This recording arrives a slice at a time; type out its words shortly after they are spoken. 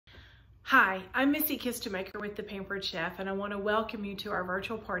Hi, I'm Missy Kistemaker with The Pampered Chef, and I want to welcome you to our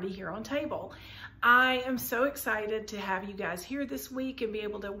virtual party here on Table. I am so excited to have you guys here this week and be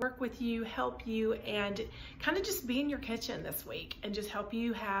able to work with you, help you, and kind of just be in your kitchen this week and just help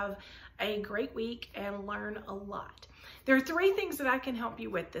you have a great week and learn a lot. There are 3 things that I can help you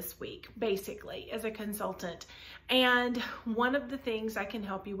with this week, basically, as a consultant. And one of the things I can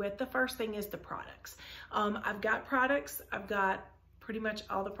help you with, the first thing is the products. I've got products. I've got pretty much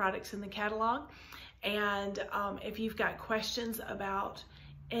all the products in the catalog. And if you've got questions about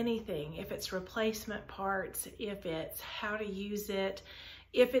anything, if it's replacement parts, if it's how to use it,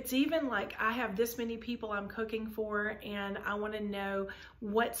 if it's even like I have this many people I'm cooking for and I want to know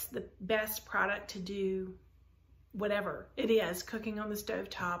what's the best product to do, whatever it is, cooking on the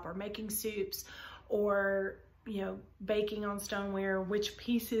stovetop or making soups or, baking on stoneware, which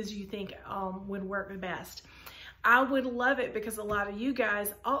pieces you think would work the best. I would love it because a lot of you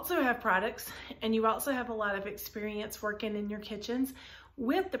guys also have products and you also have a lot of experience working in your kitchens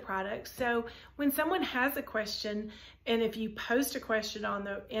with the products. So when someone has a question, and if you post a question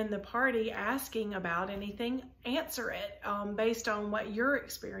in the party asking about anything, answer it based on what your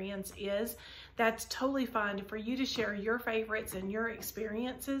experience is. That's totally fine for you to share your favorites and your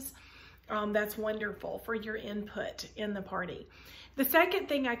experiences. That's wonderful for your input in the party. The second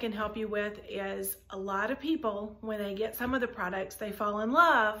thing I can help you with is a lot of people, when they get some of the products, they fall in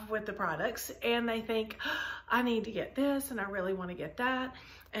love with the products and they think, oh, I need to get this and I really want to get that.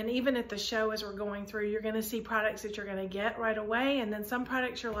 And even at the show, as we're going through, you're going to see products that you're going to get right away. And then some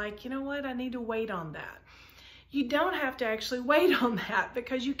products you're like, you know what, I need to wait on that. You don't have to actually wait on that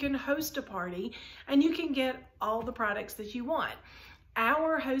because you can host a party and you can get all the products that you want.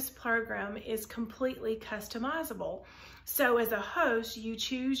 Our host program is completely customizable. So as a host, you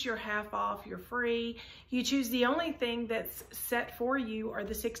choose your half off, your free. You choose the only thing that's set for you are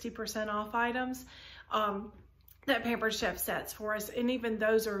the 60% off items that Pampered Chef sets for us. And even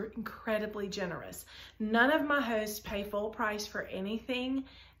those are incredibly generous. None of my hosts pay full price for anything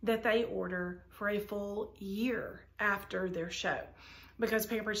that they order for a full year after their show. Because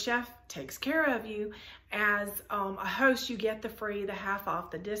Pampered Chef takes care of you. As a host, you get the free, the half off,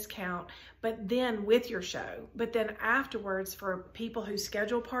 the discount, but then with your show. But then afterwards, for people who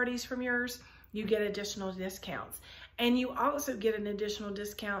schedule parties from yours, you get additional discounts. And you also get an additional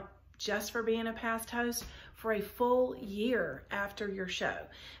discount just for being a past host for a full year after your show.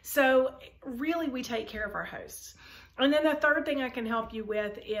 So really, we take care of our hosts. And then the third thing I can help you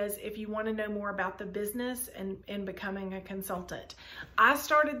with is if you want to know more about the business and becoming a consultant. I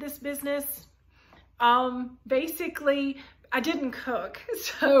started this business, basically, I didn't cook.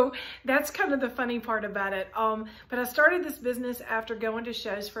 So that's kind of the funny part about it. But I started this business after going to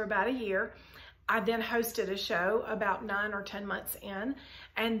shows for about a year. I then hosted a show about 9 or 10 months in.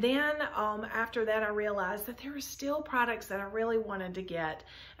 And then after that, I realized that there were still products that I really wanted to get.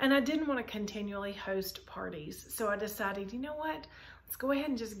 And I didn't want to continually host parties. So I decided, you know what? Let's go ahead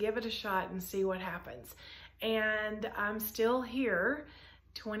and just give it a shot and see what happens. And I'm still here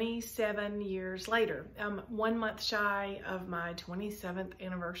 27 years later. I'm 1 month shy of my 27th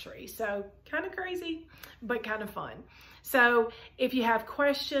anniversary. So kind of crazy, but kind of fun. So if you have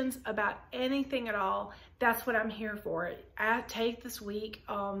questions about anything at all, that's what I'm here for. I take this week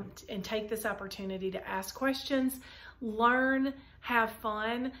and take this opportunity to ask questions, learn, have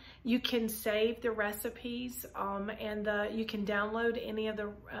fun. You can save the recipes and you can download any of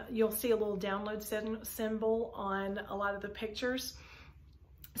the, you'll see a little download symbol on a lot of the pictures.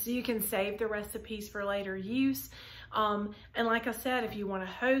 So you can save the recipes for later use. And like I said, if you want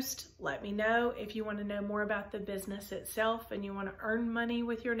to host, let me know. If you want to know more about the business itself and you want to earn money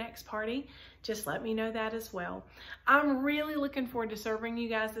with your next party, just let me know that as well. I'm really looking forward to serving you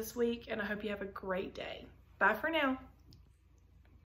guys this week, and I hope you have a great day. Bye for now.